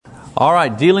All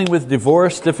right, dealing with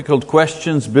divorce, difficult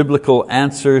questions, biblical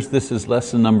answers. This is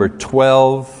lesson number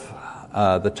 12.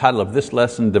 The title of this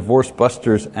lesson, Divorce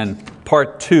Busters, and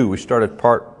part 2. We started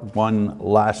part 1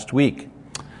 last week.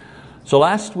 So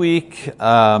last week in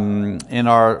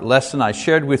our lesson I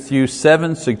shared with you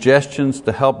 7 suggestions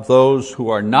to help those who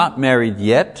are not married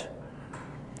yet,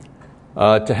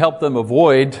 to help them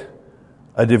avoid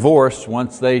a divorce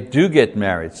once they do get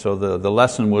married. So the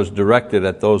lesson was directed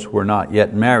at those who are not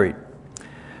yet married.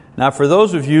 Now for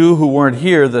those of you who weren't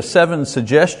here, the 7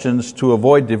 suggestions to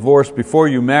avoid divorce before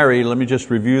you marry, let me just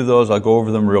review those. I'll go over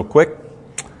them real quick.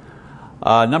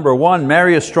 Number 1,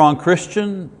 marry a strong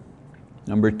Christian.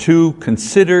 Number 2,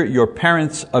 consider your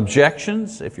parents'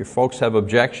 objections. If your folks have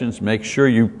objections, make sure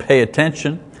you pay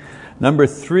attention. Number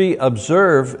 3,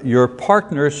 observe your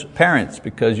partner's parents,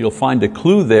 because you'll find a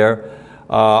clue there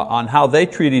on how they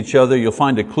treat each other. You'll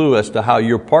find a clue as to how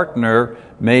your partner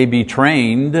may be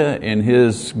trained in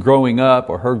his growing up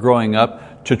or her growing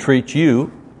up to treat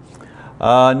you.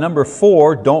 Number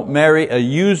 4, don't marry a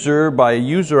user. By a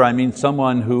user I mean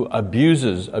someone who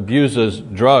abuses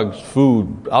drugs,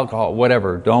 food, alcohol,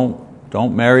 whatever.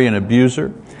 Don't marry an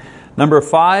abuser. Number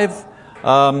 5,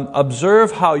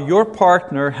 observe how your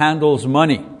partner handles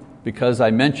money, because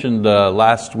I mentioned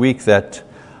last week that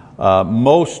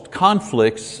most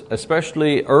conflicts,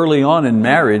 especially early on in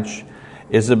marriage,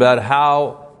 is about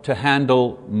how to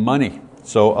handle money.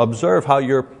 So observe how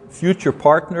your future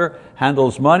partner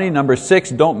handles money. Number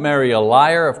 6, don't marry a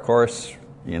liar. Of course,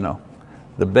 you know,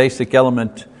 the basic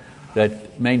element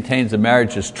that maintains a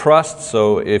marriage is trust.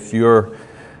 So if your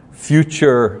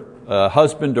future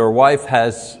husband or wife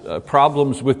has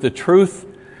problems with the truth,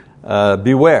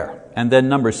 beware. And then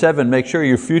number 7, make sure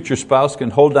your future spouse can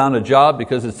hold down a job,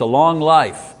 because it's a long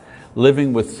life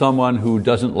living with someone who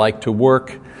doesn't like to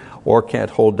work or can't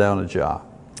hold down a job.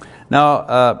 Now,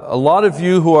 a lot of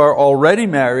you who are already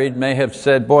married may have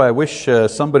said, boy, I wish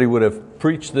somebody would have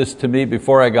preached this to me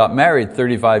before I got married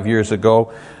 35 years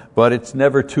ago, but it's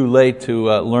never too late to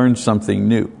learn something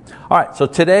new. All right, so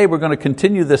today we're going to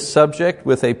continue this subject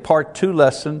with a part 2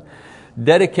 lesson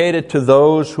dedicated to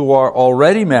those who are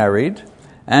already married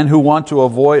and who want to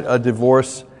avoid a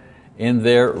divorce in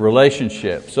their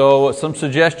relationship. So some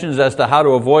suggestions as to how to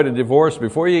avoid a divorce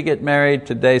before you get married.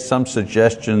 Today, some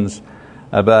suggestions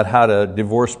about how to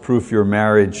divorce-proof your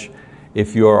marriage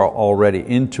if you are already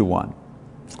into one.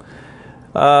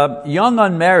 Young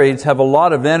unmarrieds have a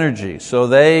lot of energy, so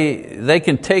they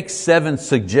can take 7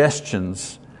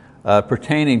 suggestions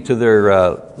pertaining to their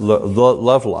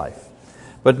love life.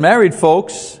 But married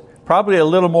folks, probably a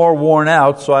little more worn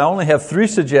out, so I only have 3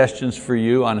 suggestions for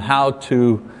you on how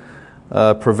to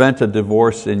prevent a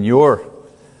divorce in your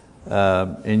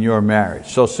marriage.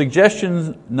 So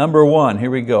suggestion number 1, here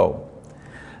we go.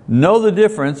 Know the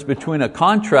difference between a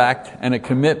contract and a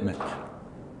commitment.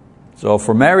 So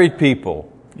for married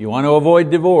people, you want to avoid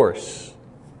divorce.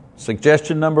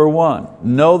 Suggestion number 1,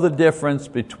 know the difference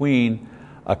between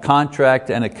a contract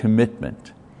and a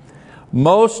commitment.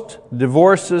 Most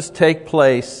divorces take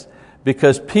place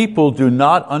because people do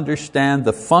not understand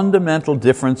the fundamental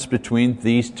difference between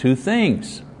these 2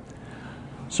 things.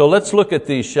 So let's look at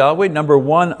these, shall we? Number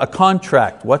 1, a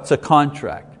contract. What's a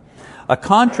contract? A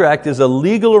contract is a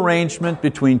legal arrangement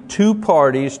between 2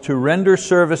 parties to render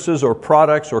services or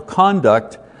products or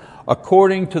conduct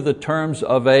according to the terms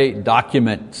of a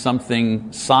document,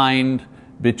 something signed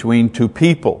between 2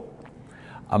 people.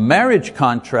 A marriage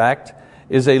contract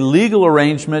is a legal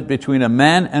arrangement between a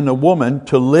man and a woman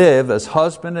to live as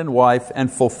husband and wife and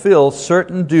fulfill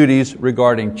certain duties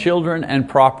regarding children and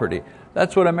property.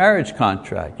 That's what a marriage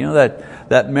contract, you know,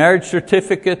 that marriage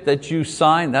certificate that you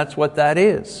sign, that's what that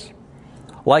is.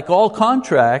 Like all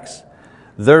contracts,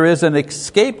 there is an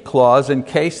escape clause in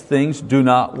case things do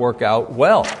not work out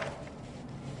well.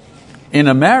 In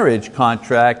a marriage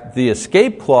contract, the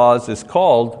escape clause is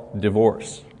called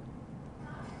divorce.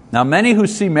 Now, many who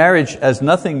see marriage as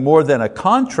nothing more than a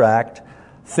contract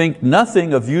think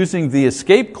nothing of using the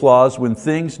escape clause when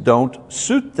things don't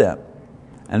suit them.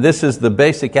 And this is the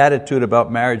basic attitude about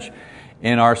marriage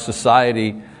in our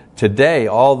society today.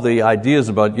 All the ideas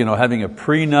about having a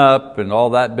prenup and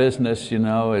all that business,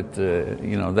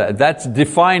 that's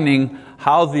defining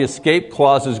how the escape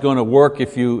clause is going to work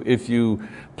if you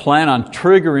plan on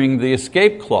triggering the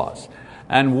escape clause.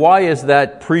 And why is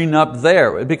that prenup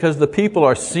there? Because the people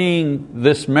are seeing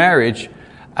this marriage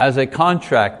as a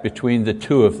contract between the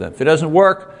 2 of them. If it doesn't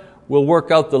work, we'll work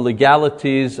out the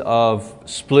legalities of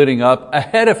splitting up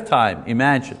ahead of time,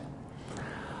 imagine.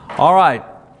 All right,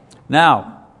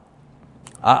 now,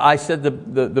 I said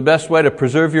the best way to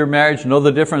preserve your marriage, know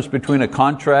the difference between a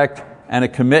contract and a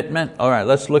commitment. All right,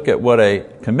 let's look at what a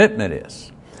commitment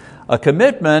is. A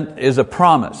commitment is a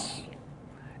promise.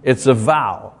 It's a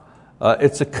vow.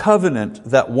 It's a covenant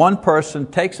that one person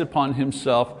takes upon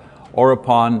himself or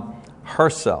upon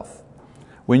herself.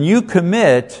 When you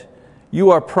commit,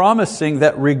 you are promising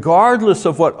that regardless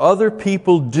of what other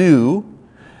people do,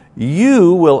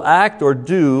 you will act or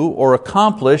do or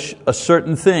accomplish a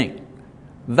certain thing.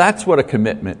 That's what a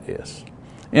commitment is.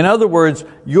 In other words,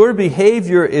 your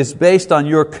behavior is based on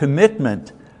your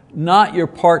commitment, not your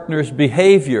partner's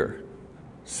behavior.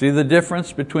 See the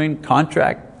difference between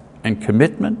contract and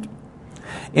commitment?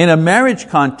 In a marriage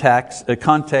context,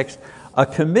 a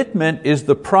commitment is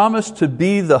the promise to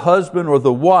be the husband or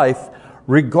the wife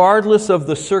regardless of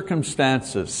the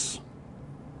circumstances,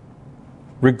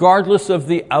 regardless of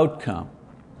the outcome.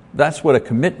 That's what a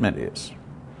commitment is.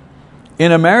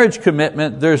 In a marriage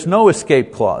commitment, there's no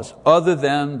escape clause other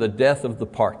than the death of the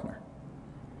partner.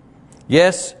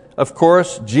 Yes, of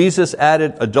course, Jesus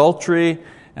added adultery,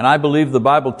 and I believe the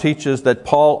Bible teaches that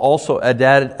Paul also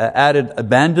added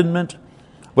abandonment,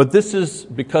 but this is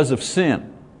because of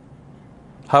sin.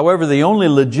 However, the only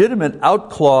legitimate out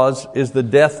clause is the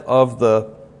death of the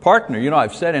partner.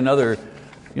 I've said in other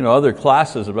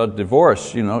classes about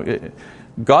divorce,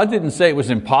 God didn't say it was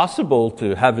impossible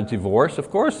to have a divorce. Of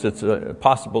course it's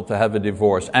possible to have a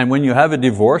divorce. And when you have a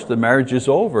divorce, the marriage is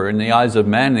over in the eyes of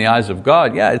man, in the eyes of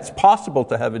God. Yeah, it's possible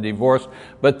to have a divorce,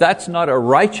 but that's not a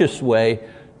righteous way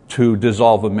to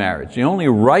dissolve a marriage. The only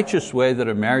righteous way that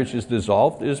a marriage is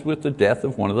dissolved is with the death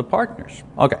of one of the partners.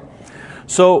 Okay.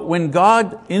 So when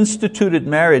God instituted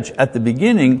marriage at the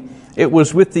beginning, it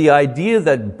was with the idea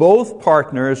that both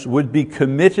partners would be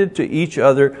committed to each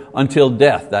other until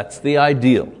death. That's the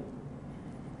ideal.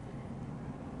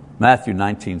 Matthew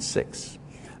 19:6.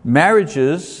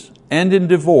 Marriages end in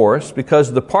divorce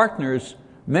because the partners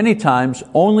many times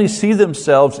only see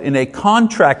themselves in a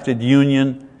contracted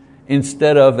union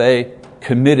instead of a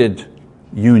committed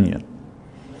union.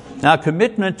 Now,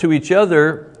 commitment to each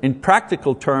other in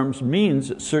practical terms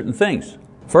means certain things.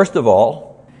 First of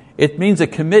all, it means a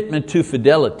commitment to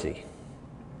fidelity.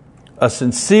 A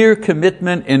sincere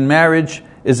commitment in marriage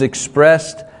is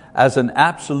expressed as an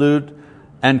absolute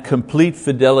and complete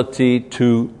fidelity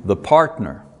to the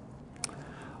partner.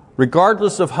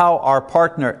 Regardless of how our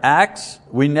partner acts,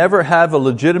 we never have a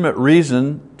legitimate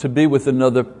reason to be with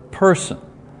another person.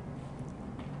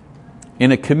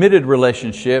 In a committed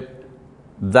relationship,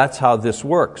 that's how this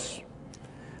works.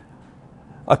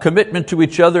 A commitment to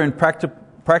each other in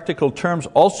practical terms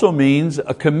also means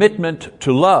a commitment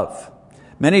to love.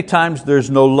 Many times there's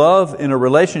no love in a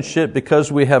relationship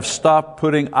because we have stopped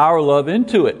putting our love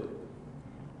into it.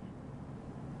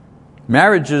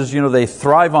 Marriages, they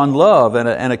thrive on love,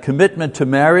 and a commitment to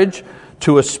marriage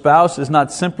to a spouse is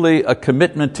not simply a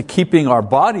commitment to keeping our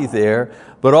body there,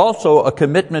 but also a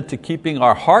commitment to keeping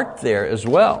our heart there as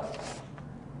well.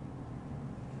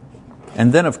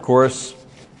 And then, of course,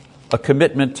 a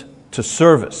commitment to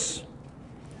service.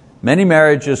 Many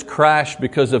marriages crash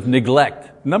because of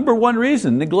neglect. Number one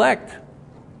reason, neglect.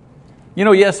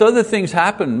 Yes, other things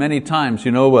happen many times.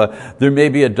 There may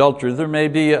be adultery, there may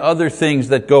be other things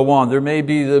that go on, there may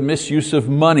be the misuse of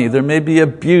money, there may be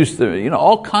abuse,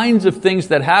 all kinds of things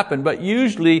that happen, but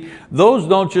usually those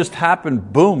don't just happen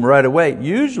boom right away.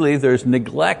 Usually there's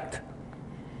neglect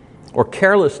or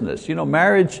carelessness.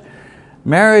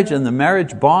 Marriage and the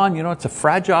marriage bond, it's a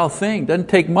fragile thing. It doesn't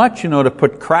take much, to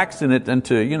put cracks in it and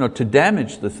to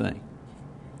damage the thing.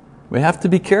 We have to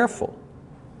be careful.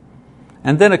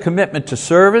 And then a commitment to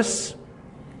service.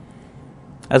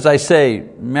 As I say,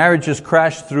 marriages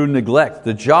crash through neglect.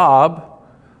 The job,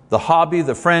 the hobby,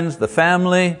 the friends, the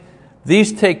family,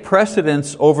 these take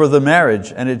precedence over the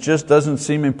marriage, and it just doesn't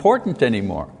seem important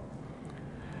anymore.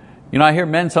 I hear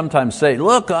men sometimes say,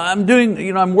 look, I'm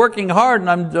working hard and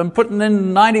I'm putting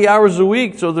in 90 hours a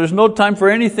week, so there's no time for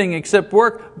anything except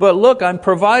work. But look, I'm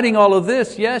providing all of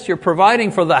this. Yes, you're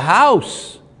providing for the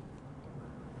house,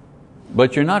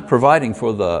 but you're not providing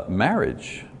for the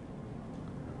marriage.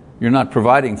 You're not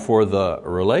providing for the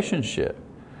relationship.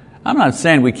 I'm not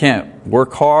saying we can't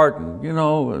work hard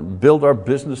and build our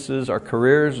businesses, our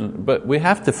careers, but we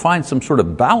have to find some sort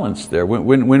of balance there.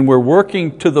 When we're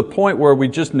working to the point where we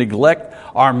just neglect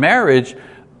our marriage,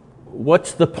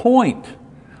 what's the point?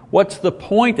 What's the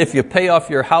point if you pay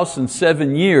off your house in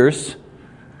 7 years,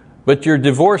 but you're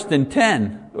divorced in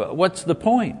 10? What's the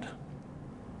point?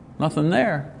 Nothing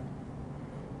there.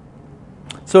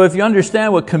 So if you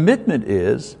understand what commitment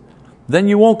is, then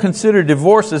you won't consider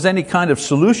divorce as any kind of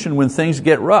solution when things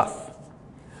get rough.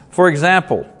 For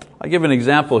example, I give an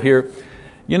example here.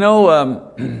 You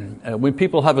know, when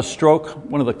people have a stroke,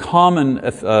 one of the common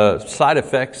side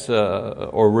effects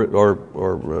or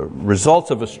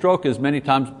results of a stroke is many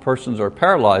times persons are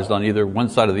paralyzed on either one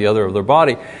side or the other of their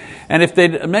body. And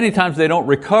many times they don't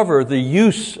recover the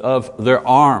use of their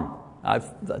arm.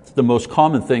 That's the most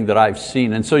common thing that I've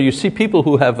seen. And so you see people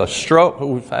who've had a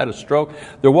stroke,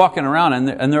 they're walking around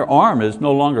and their arm is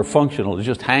no longer functional. It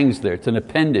just hangs there. It's an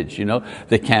appendage.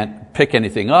 They can't pick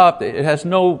anything up. It has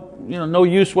no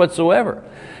use whatsoever.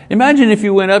 Imagine if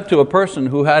you went up to a person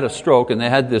who had a stroke and they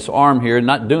had this arm here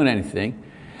not doing anything,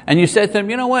 and you said to them,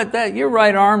 you know what, your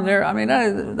right arm there, I mean,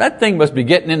 that thing must be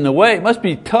getting in the way. It must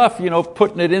be tough,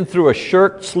 putting it in through a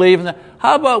shirt sleeve.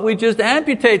 How about we just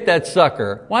amputate that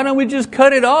sucker? Why don't we just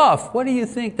cut it off? What do you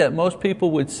think that most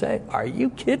people would say? Are you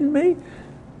kidding me?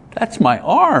 That's my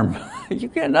arm. You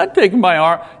can't not take my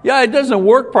arm. Yeah, it doesn't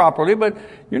work properly, but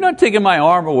you're not taking my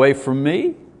arm away from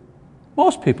me.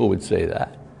 Most people would say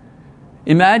that.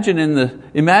 Imagine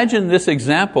this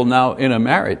example now in a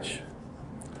marriage.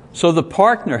 So the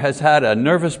partner has had a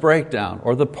nervous breakdown,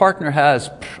 or the partner has,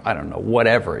 I don't know,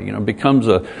 whatever, becomes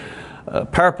a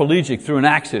paraplegic through an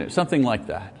accident, something like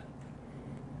that.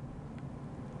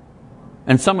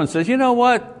 And someone says, you know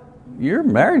what, your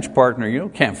marriage partner,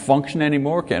 can't function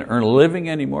anymore, can't earn a living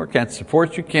anymore, can't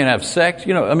support you, can't have sex.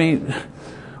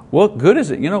 What good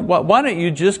is it? Why don't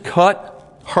you just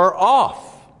cut her off?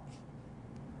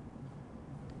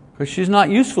 Because she's not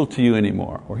useful to you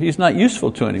anymore, or he's not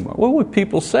useful to you anymore. What would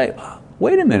people say?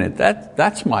 Wait a minute,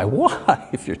 that's my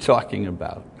wife you're talking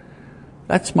about.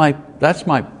 That's my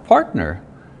partner,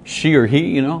 she or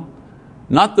he,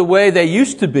 Not the way they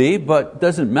used to be, but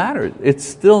doesn't matter. It's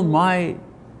still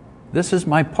this is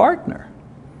my partner.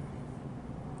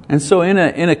 And so in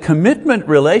a commitment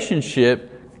relationship,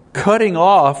 cutting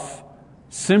off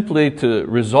simply to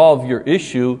resolve your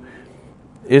issue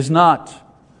is not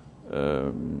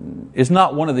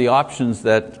one of the options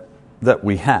that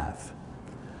we have.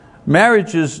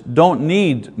 Marriages don't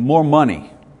need more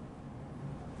money,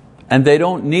 and they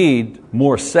don't need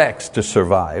more sex to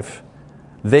survive.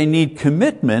 They need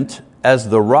commitment as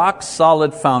the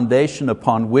rock-solid foundation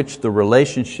upon which the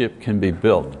relationship can be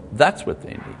built. That's what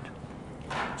they need.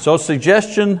 So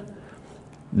suggestion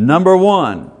number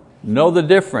 1, know the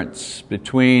difference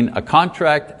between a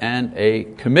contract and a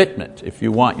commitment if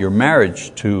you want your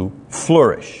marriage to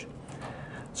flourish.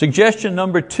 Suggestion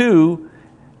number 2,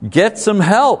 get some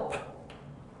help.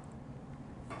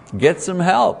 Get some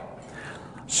help.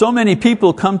 So many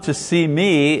people come to see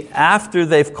me after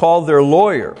they've called their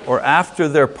lawyer or after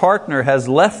their partner has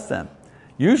left them.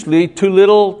 Usually too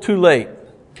little, too late.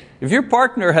 If your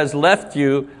partner has left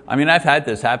you, I've had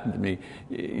this happen to me.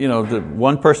 The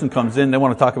one person comes in, they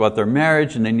want to talk about their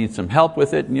marriage and they need some help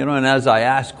with it. And as I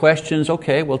ask questions,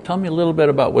 okay, well, tell me a little bit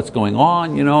about what's going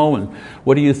on, and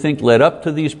what do you think led up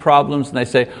to these problems? And they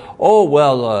say, oh,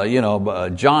 well,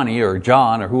 Johnny or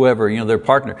John or whoever, their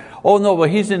partner. Oh, no, well,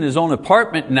 he's in his own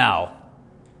apartment now.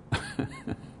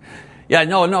 Yeah,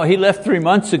 no, he left 3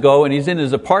 months ago and he's in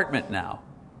his apartment now.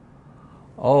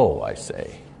 Oh, I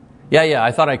say. Yeah,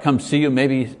 I thought I'd come see you,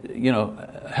 maybe,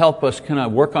 help us kind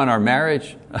of work on our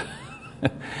marriage.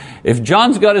 If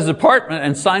John's got his apartment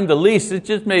and signed the lease, it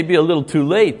just may be a little too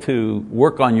late to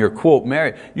work on your, quote,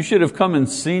 marriage. You should have come and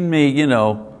seen me,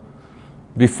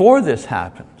 before this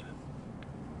happened.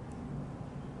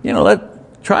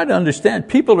 Try to understand,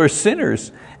 people are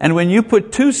sinners. And when you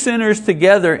put 2 sinners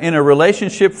together in a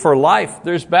relationship for life,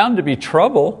 there's bound to be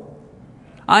trouble.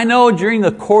 I know during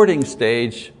the courting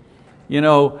stage,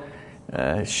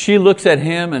 she looks at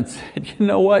him and said, you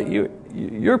know what,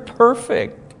 you're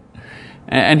perfect.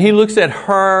 And he looks at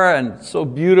her and so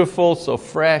beautiful, so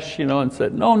fresh, and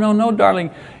said, no,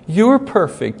 darling, you're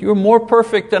perfect. You're more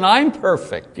perfect than I'm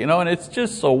perfect, and it's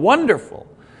just so wonderful.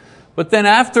 But then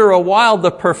after a while,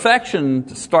 the perfection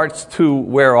starts to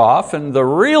wear off and the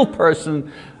real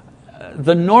person,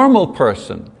 the normal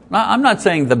person, I'm not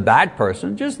saying the bad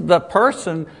person, just the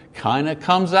person kind of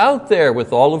comes out there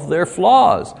with all of their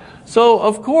flaws. So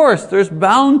of course there's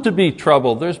bound to be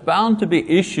trouble, there's bound to be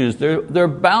issues, there are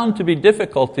bound to be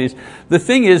difficulties. The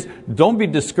thing is, don't be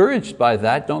discouraged by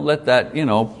that. Don't let that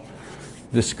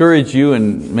discourage you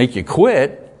and make you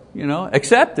quit.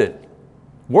 Accept it,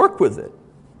 work with it.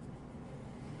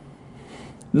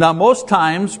 Now most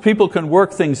times people can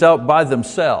work things out by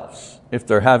themselves if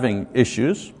they're having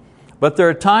issues. But there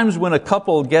are times when a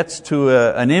couple gets to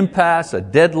an impasse, a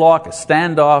deadlock, a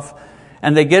standoff,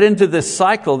 and they get into this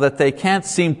cycle that they can't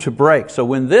seem to break. So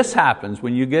when this happens,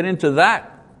 when you get into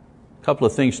that, a couple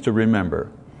of things to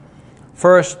remember.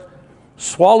 First,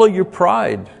 swallow your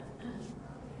pride.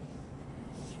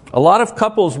 A lot of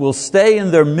couples will stay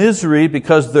in their misery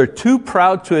because they're too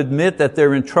proud to admit that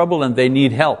they're in trouble and they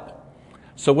need help.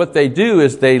 So what they do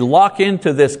is they lock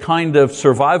into this kind of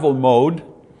survival mode,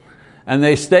 and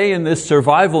they stay in this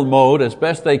survival mode as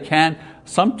best they can,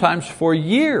 sometimes for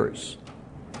years,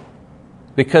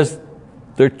 because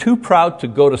they're too proud to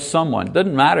go to someone.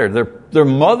 Doesn't matter, their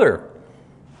mother,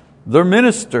 their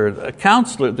minister, a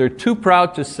counselor, they're too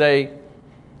proud to say,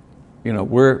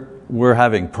 we're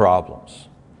having problems.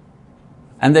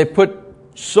 And they put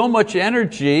so much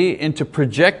energy into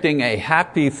projecting a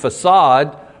happy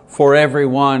facade for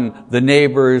everyone, the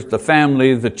neighbors, the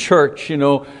family, the church,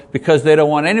 because they don't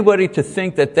want anybody to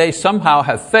think that they somehow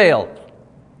have failed.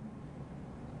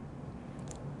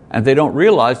 And they don't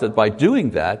realize that by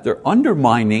doing that, they're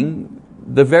undermining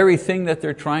the very thing that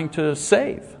they're trying to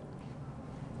save.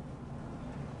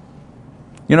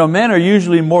 Men are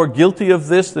usually more guilty of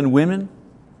this than women.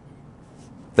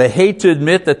 They hate to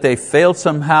admit that they failed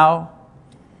somehow.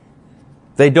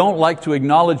 They don't like to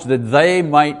acknowledge that they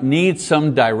might need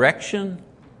some direction,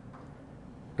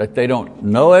 that they don't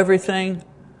know everything,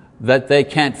 that they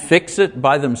can't fix it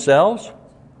by themselves.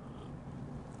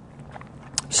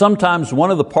 Sometimes one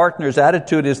of the partner's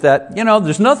attitude is that,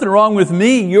 there's nothing wrong with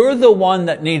me, you're the one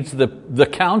that needs the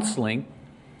counseling.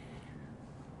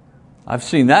 I've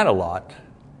seen that a lot.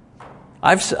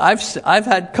 I've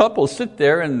had couples sit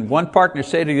there and one partner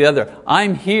say to the other,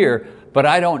 I'm here, but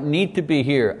I don't need to be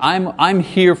here. I'm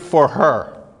here for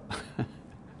her.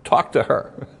 Talk to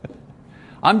her.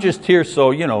 I'm just here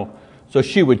so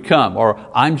she would come, or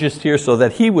I'm just here so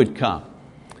that he would come.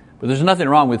 But there's nothing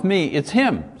wrong with me, it's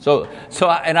him.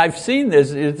 And I've seen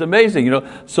this, it's amazing,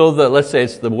 So let's say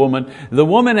it's the woman. The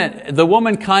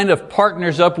woman kind of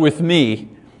partners up with me,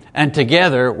 and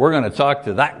together we're going to talk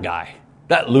to that guy,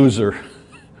 that loser.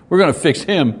 We're going to fix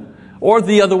him. Or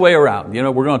the other way around,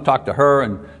 we're going to talk to her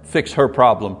and fix her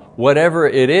problem, whatever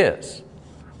it is.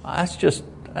 That's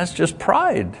just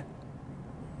pride.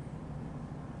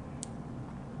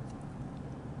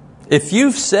 If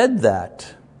you've said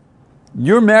that,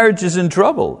 your marriage is in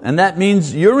trouble, and that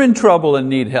means you're in trouble and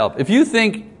need help. If you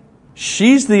think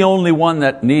she's the only one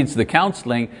that needs the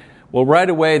counseling, well, right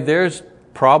away there's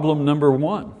problem number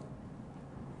one.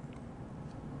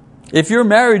 If your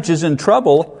marriage is in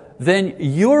trouble, then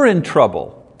you're in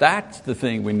trouble. That's the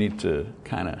thing we need to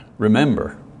kind of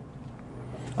remember.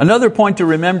 Another point to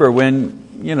remember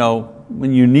when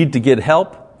you need to get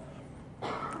help,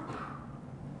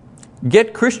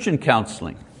 get Christian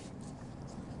counseling.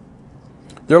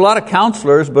 There are a lot of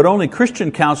counselors, but only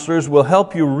Christian counselors will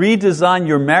help you redesign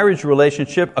your marriage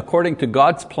relationship according to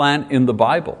God's plan in the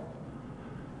Bible.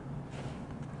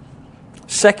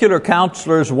 Secular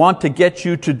counselors want to get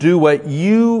you to do what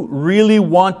you really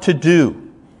want to do.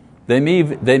 They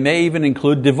may even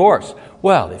include divorce.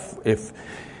 Well, if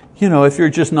you're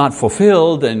just not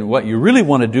fulfilled and what you really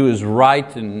want to do is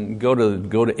write and go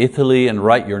to Italy and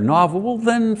write your novel, well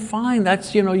then fine,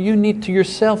 that's, you need to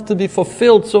yourself to be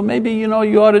fulfilled. So maybe, you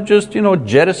ought to just,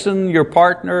 jettison your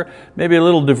partner. Maybe a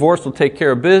little divorce will take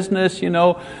care of business,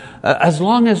 as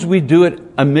long as we do it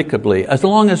amicably, as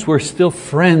long as we're still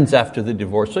friends after the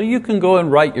divorce. So you can go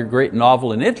and write your great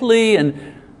novel in Italy and,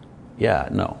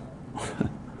 no.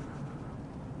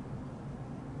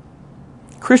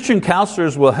 Christian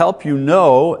counselors will help you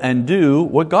know and do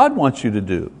what God wants you to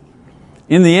do.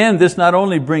 In the end, this not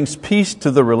only brings peace to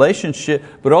the relationship,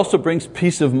 but also brings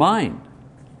peace of mind.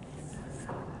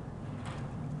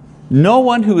 No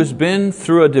one who has been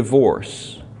through a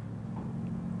divorce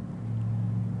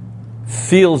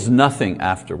feels nothing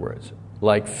afterwards.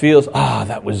 Like feels,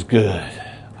 that was good.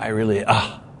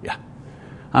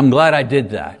 I'm glad I did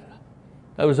that.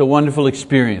 That was a wonderful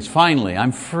experience. Finally,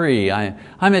 I'm free. I'm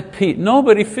at peace.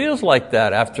 Nobody feels like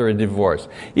that after a divorce.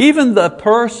 Even the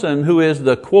person who is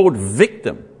the quote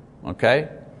victim, okay?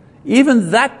 Even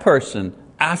that person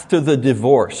after the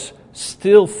divorce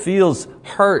still feels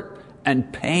hurt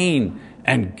and pain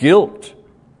and guilt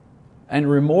and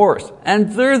remorse.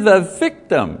 And they're the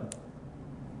victim.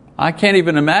 I can't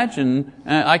even imagine,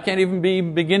 I can't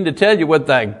even begin to tell you what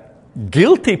that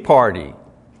guilty party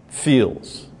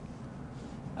feels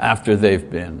after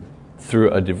they've been through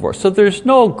a divorce. So there's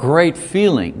no great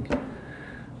feeling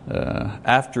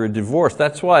after a divorce.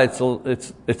 That's why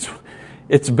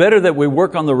it's better that we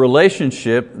work on the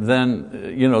relationship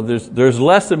than, there's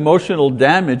less emotional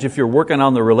damage if you're working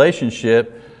on the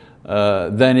relationship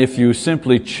than if you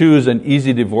simply choose an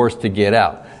easy divorce to get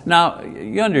out. Now,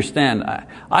 you understand,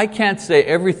 I can't say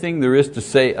everything there is to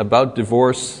say about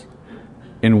divorce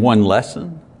in one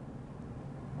lesson.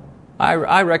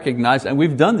 I recognize, and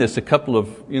we've done this a couple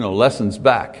of lessons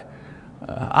back.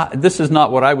 This is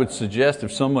not what I would suggest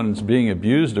if someone's being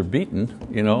abused or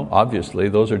beaten. Obviously,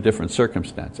 those are different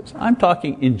circumstances. I'm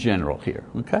talking in general here,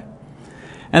 okay?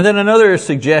 And then another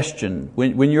suggestion,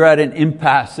 when you're at an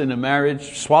impasse in a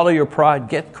marriage, swallow your pride,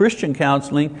 get Christian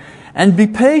counseling, and be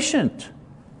patient.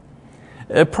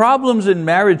 Problems in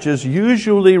marriages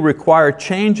usually require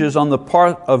changes on the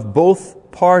part of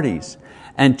both parties,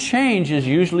 and change is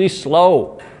usually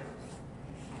slow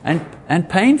and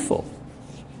painful.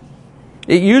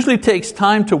 It usually takes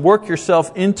time to work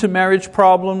yourself into marriage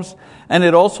problems, and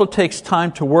it also takes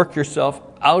time to work yourself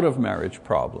out of marriage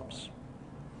problems.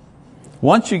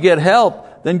 Once you get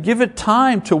help, then give it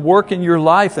time to work in your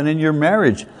life and in your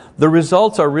marriage. The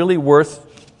results are really worth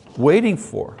waiting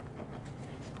for.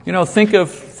 Think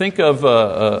of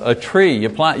a tree. You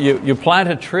plant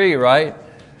a tree, right?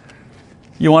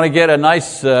 You want to get a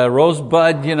nice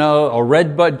rosebud, a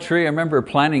redbud tree. I remember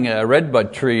planting a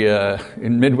redbud tree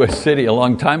in Midwest City a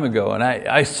long time ago, and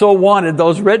I so wanted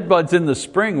those redbuds in the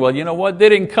spring. Well, you know what? They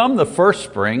didn't come the first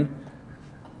spring.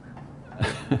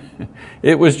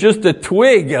 It was just a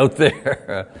twig out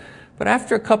there. But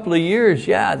after a couple of years,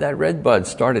 that redbud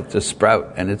started to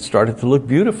sprout, and it started to look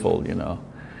beautiful,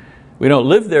 We don't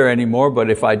live there anymore, but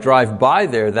if I drive by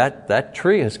there, that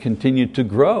tree has continued to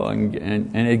grow,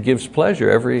 and it gives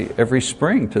pleasure every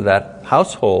spring to that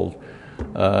household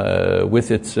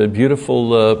with its beautiful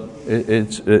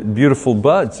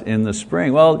buds in the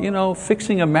spring. Well,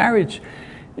 fixing a marriage,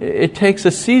 it takes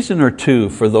a season or two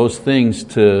for those things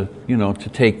to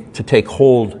take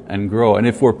hold and grow. And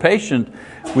if we're patient,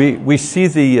 we see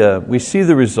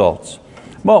the results.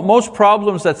 Most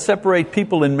problems that separate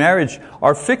people in marriage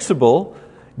are fixable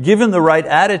given the right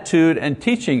attitude and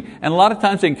teaching. And a lot of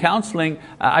times in counseling,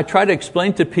 I try to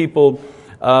explain to people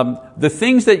the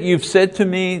things that you've said to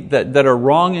me that are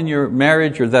wrong in your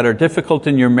marriage or that are difficult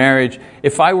in your marriage.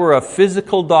 If I were a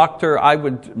physical doctor, I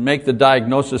would make the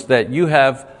diagnosis that you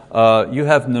have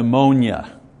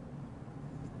pneumonia.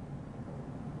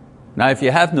 Now, if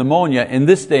you have pneumonia in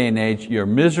this day and age, you're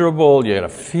miserable, you got a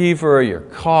fever, you're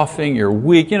coughing, you're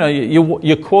weak.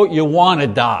 You quote, you want to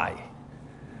die.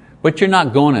 But you're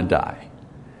not going to die.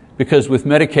 Because with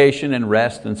medication and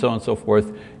rest and so on and so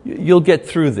forth, you'll get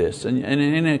through this. And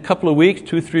in a couple of weeks,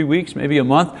 2-3 weeks, maybe a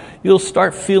month, you'll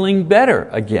start feeling better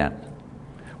again.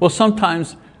 Well,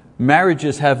 sometimes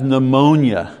marriages have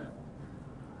pneumonia.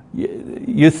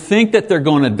 You think that they're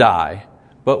going to die,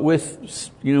 but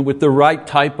with the right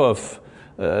type of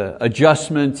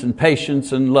adjustments and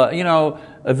patience and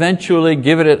eventually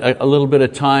give it a little bit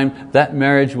of time, that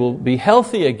marriage will be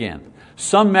healthy again.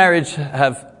 Some marriages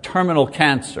have terminal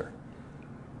cancer.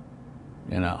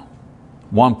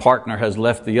 One partner has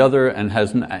left the other and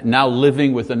has now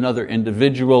living with another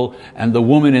individual, and the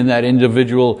woman in that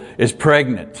individual is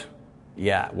pregnant.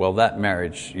 That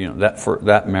marriage,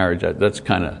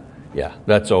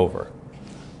 that's over.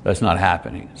 That's not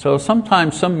happening. So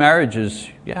sometimes some marriages,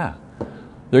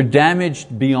 they're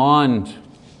damaged beyond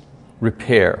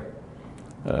repair.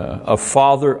 A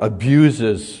father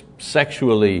abuses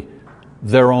sexually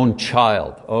their own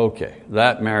child. Okay,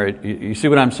 that marriage, you see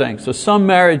what I'm saying? So some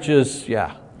marriages,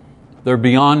 they're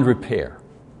beyond repair.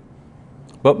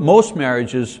 But most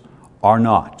marriages are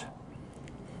not.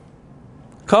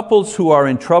 Couples who are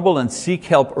in trouble and seek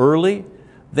help early,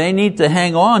 they need to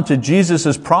hang on to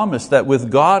Jesus' promise that with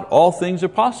God all things are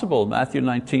possible, Matthew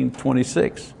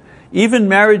 19:26. Even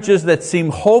marriages that seem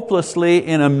hopelessly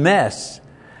in a mess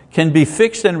can be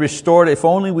fixed and restored if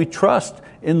only we trust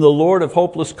in the Lord of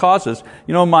hopeless causes.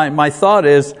 My thought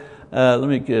is, let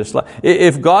me get a slide.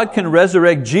 If God can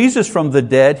resurrect Jesus from the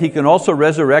dead, He can also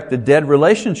resurrect a dead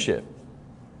relationship.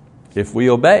 If we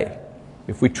obey,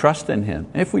 if we trust in Him,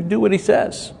 if we do what He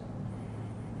says.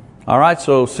 All right,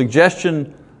 so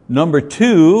suggestion number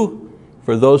 2,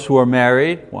 for those who are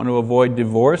married, want to avoid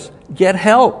divorce, get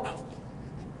help.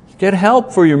 Get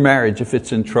help for your marriage if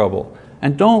it's in trouble.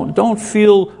 And don't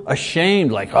feel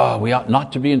ashamed, like, we ought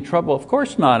not to be in trouble. Of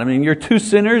course not. I mean, you're two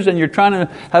sinners and you're trying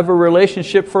to have a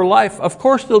relationship for life. Of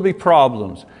course there'll be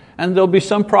problems. And there'll be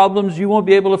some problems you won't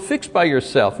be able to fix by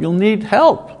yourself. You'll need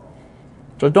help.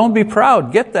 So don't be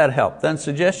proud, get that help. Then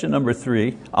suggestion number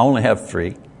 3, I only have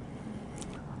 3.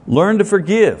 Learn to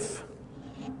forgive.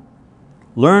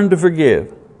 Learn to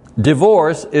forgive.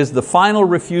 Divorce is the final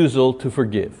refusal to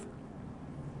forgive.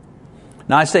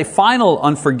 Now I say final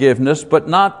unforgiveness, but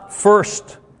not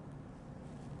first.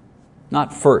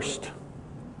 Not first.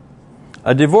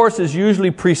 A divorce is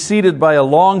usually preceded by a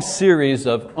long series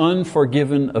of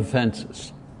unforgiven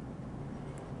offenses.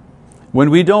 When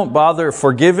we don't bother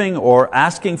forgiving or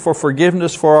asking for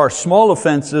forgiveness for our small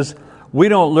offenses, We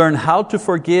don't learn how to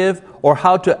forgive or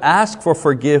how to ask for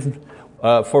forgiveness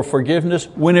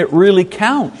when it really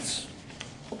counts.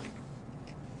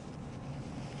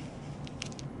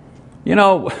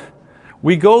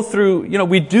 We go through,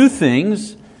 we do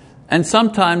things, and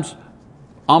sometimes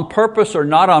on purpose or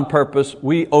not on purpose,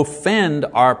 we offend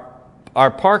our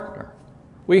partner.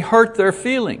 We hurt their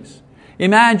feelings.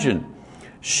 Imagine,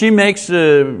 she makes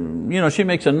a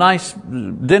nice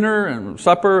dinner and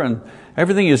supper, and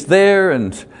everything is there,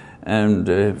 and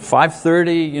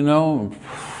 5:30,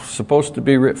 supposed to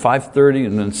be at 5:30,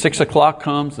 and then 6 o'clock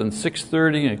comes, and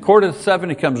 6:30, and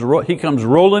 6:45 he comes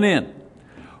rolling in.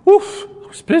 Woof, I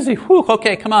was busy. Whew,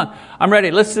 okay, come on, I'm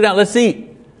ready. Let's sit down. Let's eat.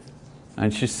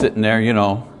 And she's sitting there,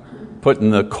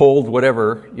 putting the cold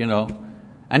whatever,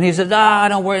 And he says,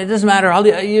 don't worry, it doesn't matter.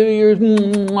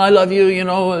 I love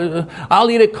you,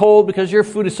 I'll eat it cold because your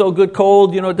food is so good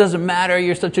cold. It doesn't matter.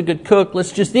 You're such a good cook.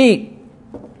 Let's just eat.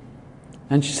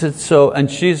 And she said, so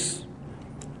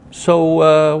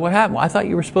what happened? Well, I thought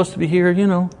you were supposed to be here,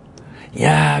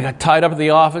 Yeah, I got tied up at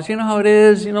the office. You know how it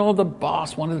is. The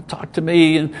boss wanted to talk to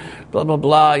me and blah, blah,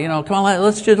 blah. Come on,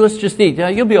 let's just eat. Yeah,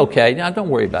 you'll be okay. Yeah, don't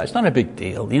worry about it. It's not a big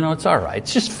deal. It's all right.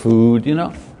 It's just food,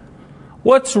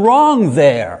 What's wrong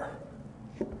there?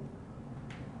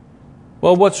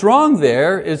 Well, what's wrong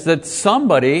there is that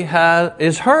somebody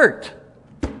is hurt.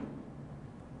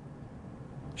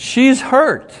 She's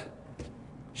hurt.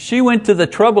 She went to the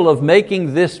trouble of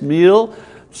making this meal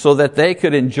so that they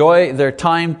could enjoy their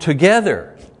time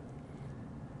together.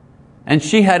 And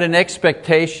she had an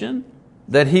expectation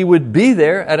that he would be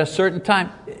there at a certain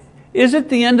time. Is it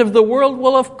the end of the world?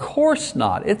 Well, of course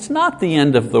not. It's not the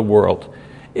end of the world.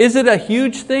 Is it a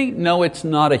huge thing? No, it's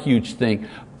not a huge thing.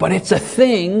 But it's a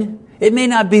thing. It may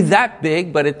not be that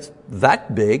big, but it's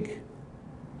that big.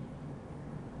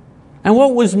 And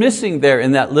what was missing there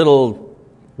in that little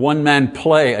one-man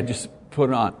play I just put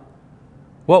on?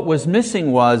 What was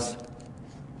missing was,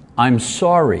 I'm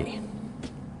sorry.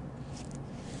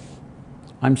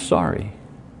 I'm sorry.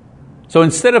 So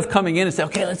instead of coming in and saying,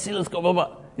 okay, let's go, blah,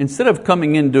 blah. Instead of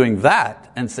coming in doing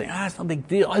that and saying, it's no big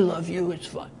deal, I love you, it's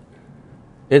fine.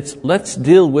 It's let's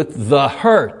deal with the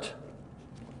hurt.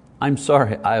 I'm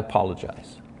sorry, I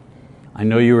apologize. I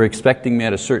know you were expecting me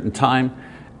at a certain time,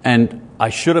 and I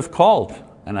should have called,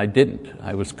 and I didn't.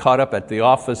 I was caught up at the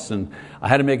office, and I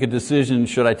had to make a decision.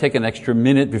 Should I take an extra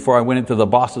minute before I went into the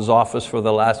boss's office for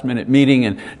the last minute meeting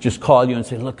and just call you and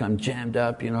say, look, I'm jammed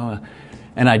up,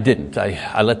 And I didn't.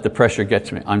 I let the pressure get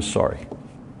to me. I'm sorry.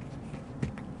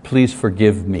 Please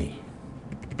forgive me.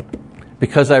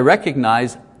 Because I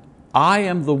recognize I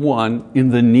am the one in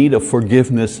the need of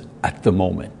forgiveness at the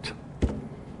moment.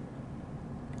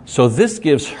 So this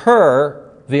gives her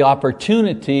the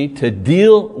opportunity to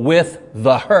deal with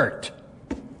the hurt.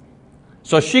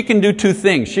 So she can do two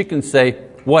things. She can say,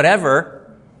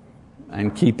 whatever,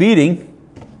 and keep eating.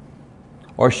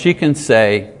 Or she can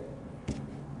say,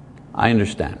 I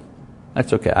understand.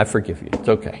 That's okay. I forgive you. It's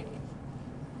okay.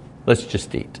 Let's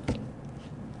just eat.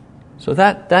 So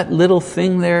that little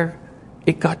thing there,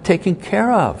 it got taken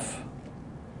care of.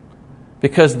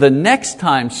 Because the next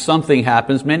time something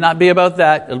happens, may not be about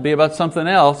that, it'll be about something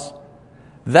else.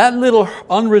 That little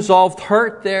unresolved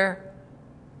hurt there,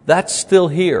 that's still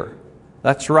here.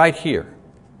 That's right here.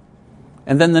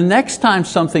 And then the next time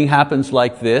something happens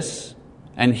like this,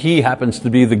 and he happens to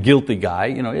be the guilty guy,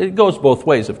 it goes both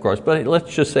ways, of course, but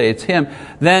let's just say it's him,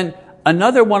 then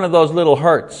another one of those little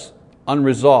hurts,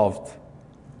 unresolved,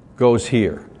 goes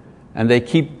here. And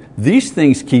these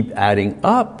things keep adding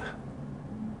up.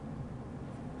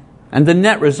 And the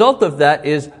net result of that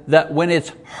is that when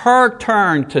it's her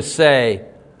turn to say,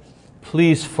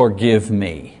 please forgive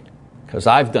me, because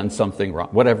I've done something wrong,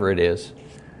 whatever it is,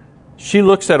 she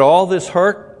looks at all this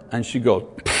hurt and she goes,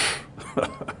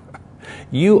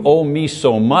 you owe me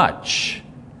so much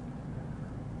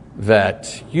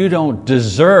that you don't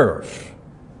deserve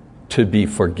to be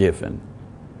forgiven.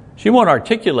 She won't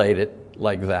articulate it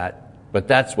like that, but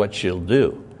that's what she'll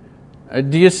do.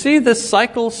 Do you see this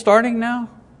cycle starting now?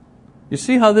 You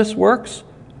see how this works?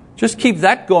 Just keep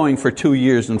that going for 2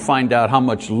 years and find out how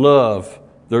much love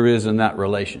there is in that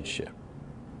relationship.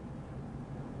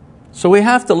 So we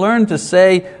have to learn to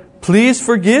say, please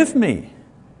forgive me.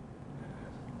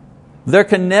 There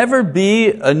can never be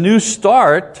a new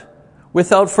start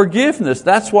without forgiveness.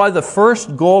 That's why the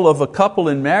first goal of a couple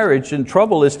in marriage in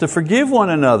trouble is to forgive one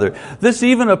another. This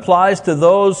even applies to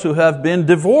those who have been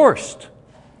divorced.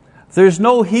 There's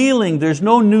no healing, there's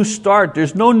no new start,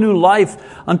 there's no new life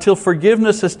until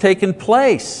forgiveness has taken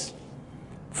place.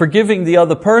 Forgiving the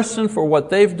other person for what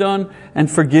they've done and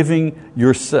forgiving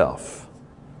yourself.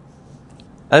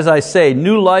 As I say,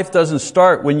 new life doesn't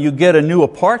start when you get a new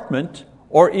apartment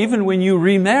or even when you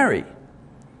remarry.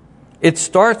 It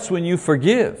starts when you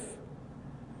forgive.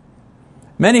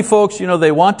 Many folks,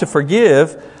 they want to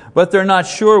forgive, but they're not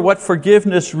sure what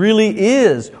forgiveness really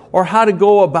is or how to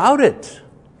go about it.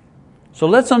 So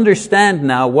let's understand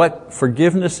now what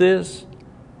forgiveness is.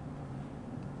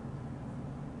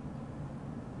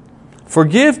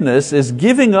 Forgiveness is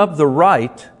giving up the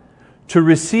right to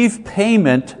receive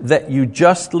payment that you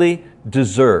justly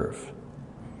deserve.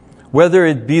 Whether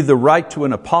it be the right to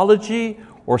an apology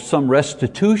or some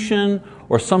restitution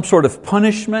or some sort of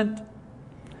punishment.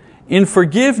 In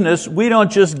forgiveness, we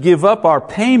don't just give up our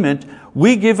payment,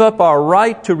 we give up our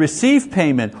right to receive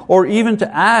payment or even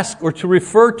to ask or to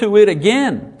refer to it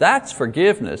again. That's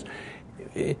forgiveness.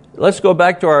 Let's go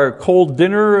back to our cold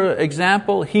dinner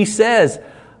example. He says,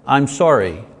 I'm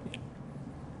sorry.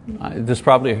 This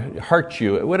probably hurt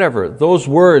you, whatever. Those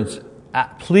words,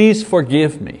 please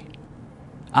forgive me.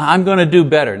 I'm going to do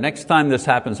better. Next time this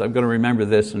happens, I'm going to remember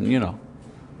this and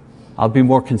I'll be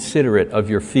more considerate of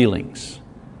your feelings.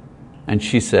 And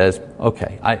she says,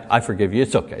 okay, I forgive you.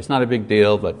 It's okay. It's not a big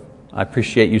deal, but I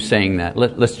appreciate you saying that.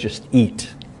 Let's just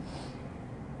eat.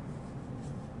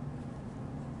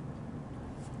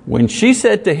 When she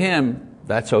said to him,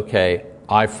 that's okay,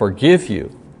 I forgive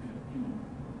you,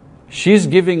 she's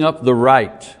giving up the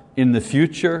right in the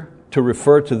future to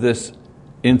refer to this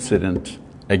incident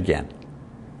again.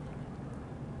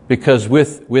 Because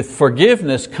with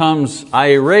forgiveness comes,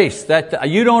 I erase that.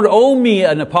 You don't owe me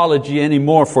an apology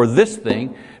anymore for this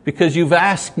thing because you've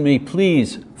asked me,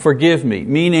 please forgive me.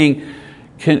 Meaning,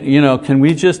 can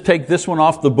we just take this one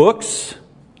off the books?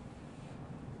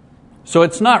 So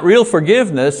it's not real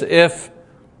forgiveness if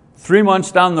 3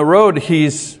 months down the road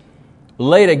he's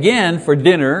late again for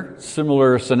dinner,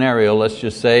 similar scenario, let's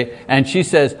just say, and she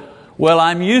says, well,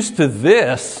 I'm used to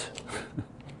this.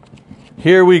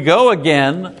 Here we go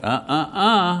again.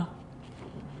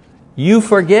 You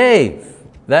forgave.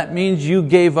 That means you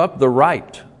gave up the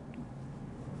right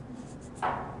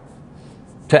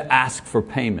to ask for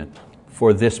payment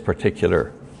for this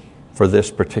particular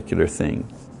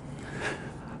thing.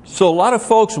 So a lot of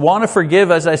folks want to forgive,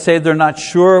 as I say, they're not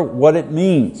sure what it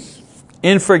means.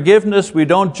 In forgiveness, we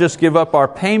don't just give up our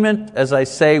payment, as I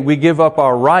say, we give up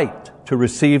our right to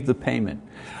receive the payment.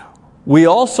 We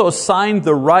also signed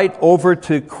the right over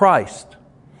to Christ.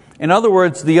 In other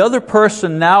words, the other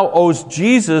person now owes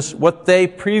Jesus what they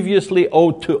previously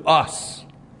owed to us.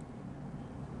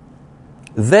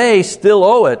 They still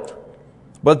owe it,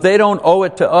 but they don't owe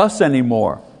it to us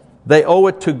anymore. They owe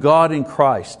it to God in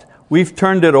Christ. We've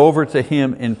turned it over to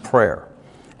Him in prayer.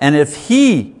 And if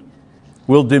He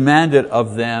will demand it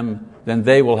of them, then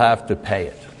they will have to pay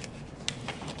it.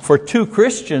 For two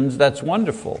Christians, that's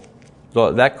wonderful.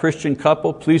 So that Christian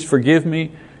couple, please forgive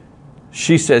me.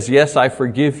 She says, yes, I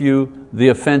forgive you. The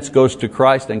offense goes to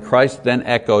Christ, and Christ then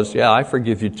echoes, yeah, I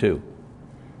forgive you too.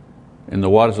 In the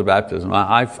waters of baptism,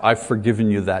 I've forgiven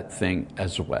you that thing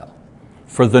as well.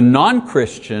 For the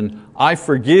non-Christian, I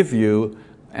forgive you.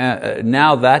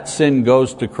 Now that sin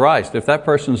goes to Christ. If that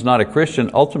person's not a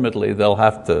Christian, ultimately they'll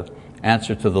have to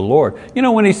answer to the Lord.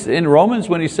 When in Romans,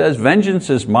 when he says, vengeance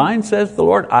is mine, says the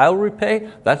Lord, I'll repay,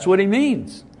 that's what he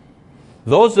means.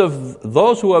 Those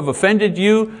who have offended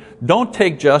you, don't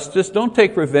take justice, don't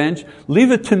take revenge,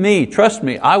 leave it to me, trust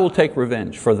me, I will take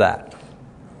revenge for that.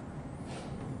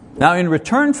 Now in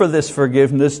return for this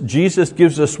forgiveness, Jesus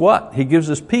gives us what? He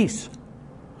gives us peace.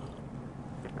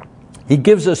 He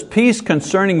gives us peace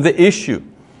concerning the issue.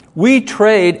 We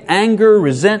trade anger,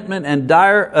 resentment, and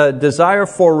desire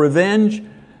for revenge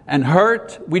and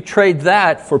hurt. We trade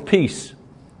that for peace.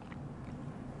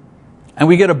 And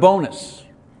we get a bonus.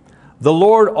 The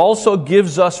Lord also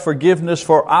gives us forgiveness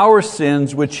for our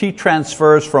sins, which He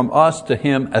transfers from us to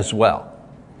Him as well.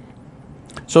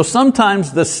 So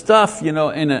sometimes the stuff, in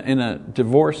a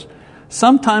divorce,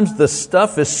 sometimes the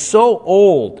stuff is so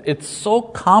old, it's so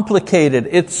complicated,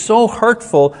 it's so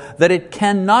hurtful that it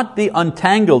cannot be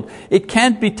untangled. It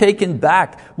can't be taken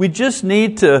back. We just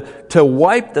need to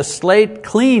wipe the slate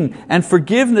clean, and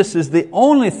forgiveness is the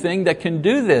only thing that can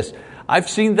do this. I've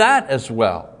seen that as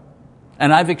well.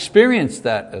 And I've experienced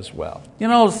that as well.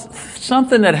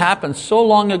 Something that happened so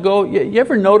long ago, you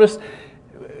ever notice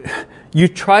you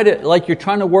try to, like you're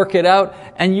trying to work it out,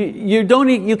 and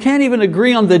you can't even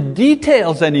agree on the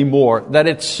details anymore that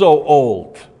it's so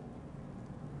old.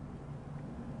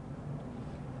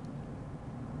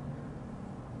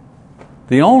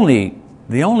 The only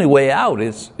way out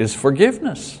is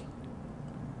forgiveness.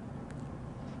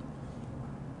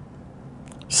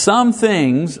 Some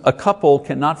things a couple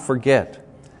cannot forget.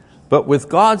 but with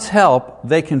God's help,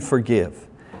 they can forgive.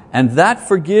 And that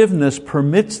forgiveness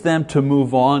permits them to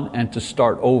move on and to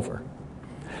start over.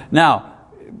 Now,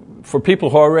 for people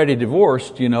who are already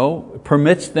divorced, it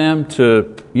permits them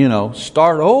to,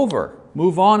 start over,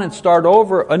 move on and start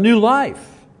over a new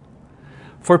life.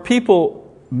 For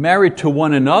people married to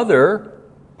one another,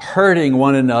 hurting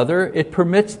one another, it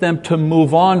permits them to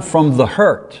move on from the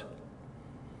hurt.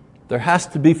 There has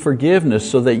to be forgiveness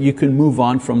so that you can move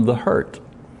on from the hurt.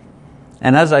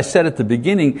 And as I said at the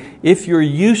beginning, if you're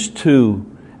used to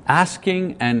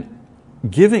asking and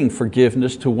giving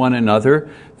forgiveness to one another,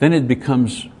 then it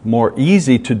becomes more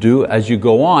easy to do as you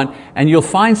go on, and you'll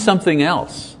find something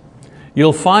else.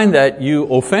 You'll find that you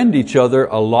offend each other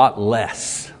a lot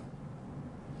less.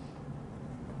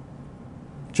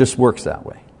 Just works that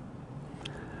way.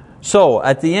 So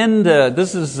at the end, at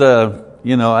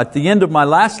the end of my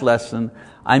last lesson,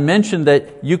 I mentioned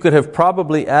that you could have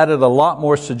probably added a lot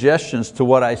more suggestions to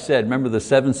what I said. Remember the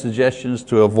 7 suggestions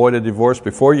to avoid a divorce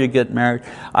before you get married?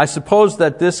 I suppose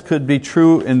that this could be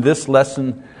true in this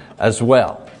lesson as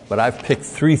well. But I've picked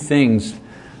 3 things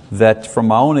that from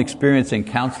my own experience in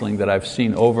counseling that I've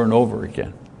seen over and over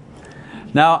again.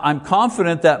 Now, I'm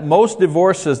confident that most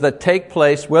divorces that take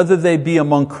place, whether they be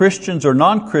among Christians or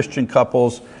non-Christian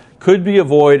couples, could be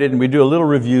avoided, and we do a little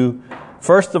review.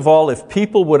 First of all, if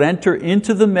people would enter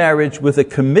into the marriage with a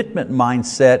commitment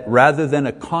mindset rather than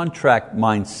a contract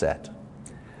mindset.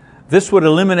 This would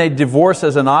eliminate divorce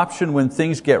as an option when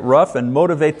things get rough and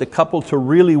motivate the couple to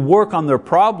really work on their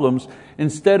problems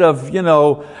instead of,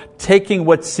 taking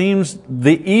what seems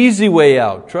the easy way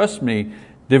out. Trust me,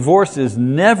 divorce is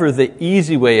never the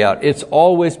easy way out. It's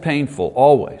always painful,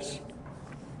 always.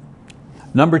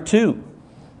 Number 2,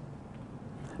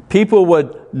 people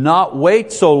would not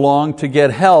wait so long to get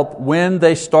help when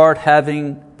they start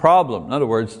having problems. In other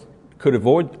words, could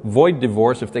avoid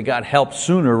divorce if they got help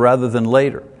sooner rather than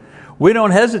later. We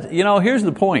don't hesitate. Here's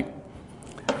the point.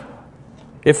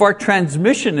 If our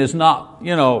transmission is not,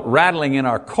 rattling in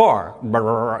our car,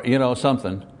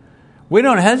 something, we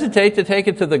don't hesitate to take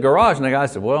it to the garage. And the guy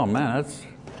said, well, man,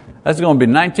 that's going to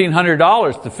be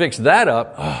 $1,900 to fix that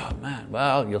up. Oh, man,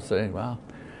 well, you'll say, well,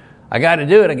 I got to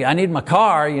do it. I need my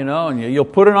car, and you'll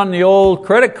put it on the old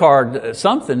credit card,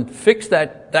 something, fix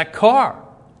that car.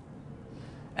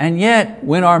 And yet,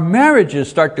 when our marriages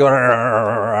start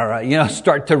to,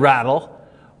 start to rattle,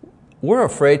 we're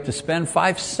afraid to spend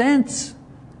 5 cents.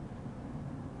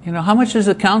 How much is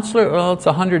a counselor? Well, it's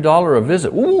 $100 a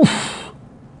visit. Oof,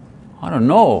 I don't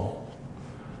know.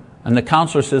 And the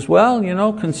counselor says, well,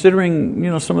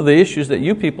 considering, some of the issues that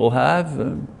you people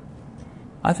have,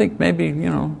 I think maybe,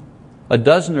 a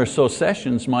dozen or so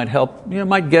sessions might help,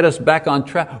 might get us back on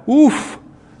track. Oof,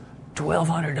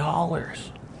 $1,200.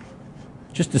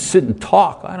 Just to sit and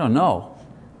talk, I don't know.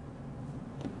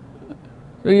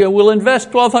 We'll invest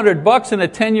 $1,200 in a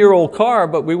 10-year-old car,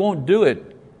 but we won't do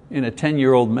it in a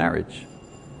 10-year-old marriage.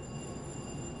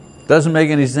 Doesn't make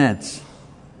any sense.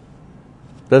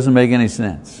 Doesn't make any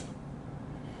sense.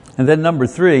 And then number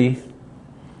 3,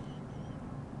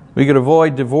 we could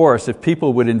avoid divorce if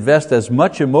people would invest as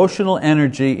much emotional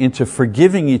energy into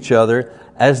forgiving each other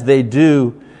as they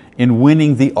do in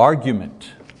winning the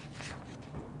argument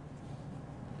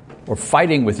or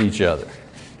fighting with each other.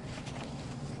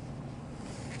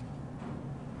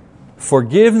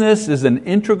 Forgiveness is an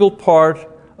integral part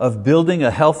of building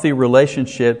a healthy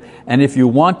relationship, and if you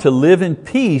want to live in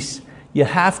peace, you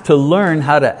have to learn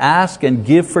how to ask and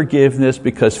give forgiveness,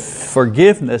 because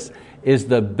forgiveness is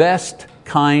the best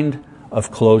kind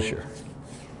of closure.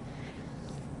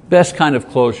 Best kind of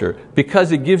closure,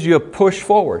 because it gives you a push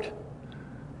forward.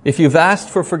 If you've asked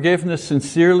for forgiveness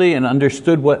sincerely and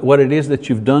understood what it is that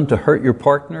you've done to hurt your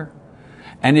partner,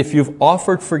 and if you've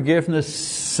offered forgiveness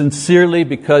sincerely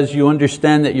because you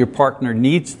understand that your partner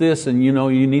needs this and you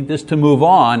need this to move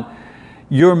on,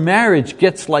 your marriage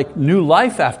gets like new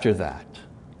life after that.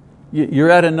 You're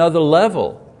at another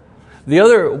level. The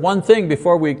other one thing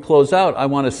before we close out I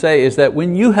want to say is that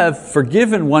when you have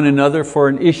forgiven one another for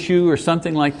an issue or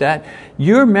something like that,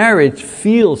 your marriage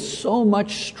feels so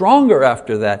much stronger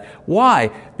after that. Why?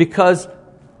 Because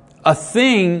a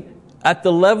thing at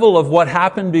the level of what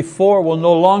happened before will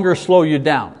no longer slow you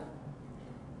down.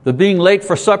 The being late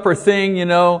for supper thing,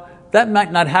 that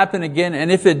might not happen again.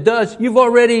 And if it does, you've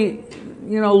already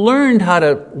learned how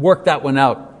to work that one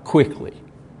out quickly.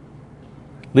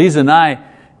 Lisa and I,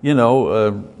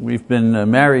 we've been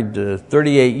married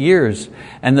 38 years.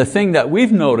 And the thing that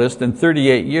we've noticed in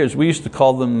 38 years, we used to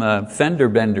call them fender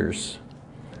benders.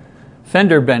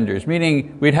 Fender benders,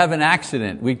 meaning we'd have an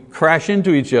accident, we'd crash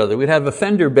into each other, we'd have a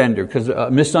fender bender because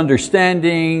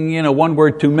misunderstanding, one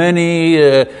word too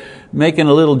many, making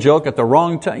a little joke at the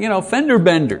wrong time, fender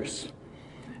benders.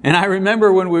 And I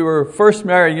remember when we were first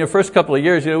married, first couple of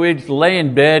years, we'd lay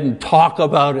in bed and talk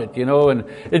about it, and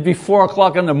it'd be 4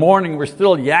 o'clock in the morning, we're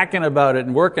still yakking about it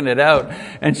and working it out.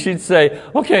 And she'd say,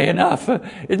 okay, enough.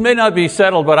 It may not be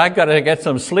settled, but I got to get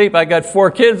some sleep. I got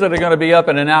 4 kids that are going to be up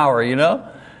in an hour,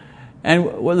 And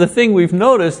the thing we've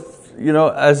noticed,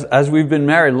 as we've been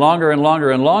married longer and longer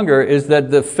and longer, is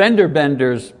that the fender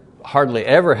benders hardly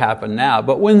ever happen now,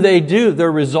 but when they do,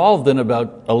 they're resolved in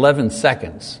about 11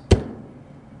 seconds.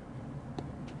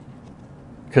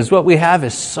 Because what we have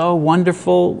is so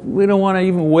wonderful, we don't want to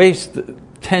even waste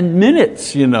 10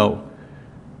 minutes,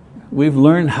 We've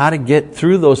learned how to get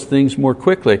through those things more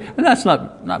quickly. And that's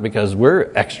not because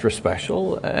we're extra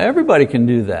special. Everybody can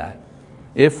do that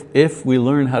if we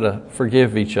learn how to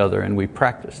forgive each other and we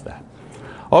practice that.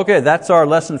 Okay, that's our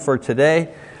lesson for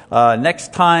today.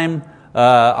 Next time,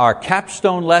 our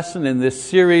capstone lesson in this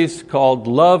series called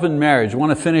Love and Marriage. I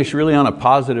want to finish really on a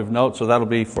positive note, so that'll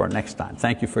be for next time.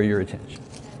 Thank you for your attention.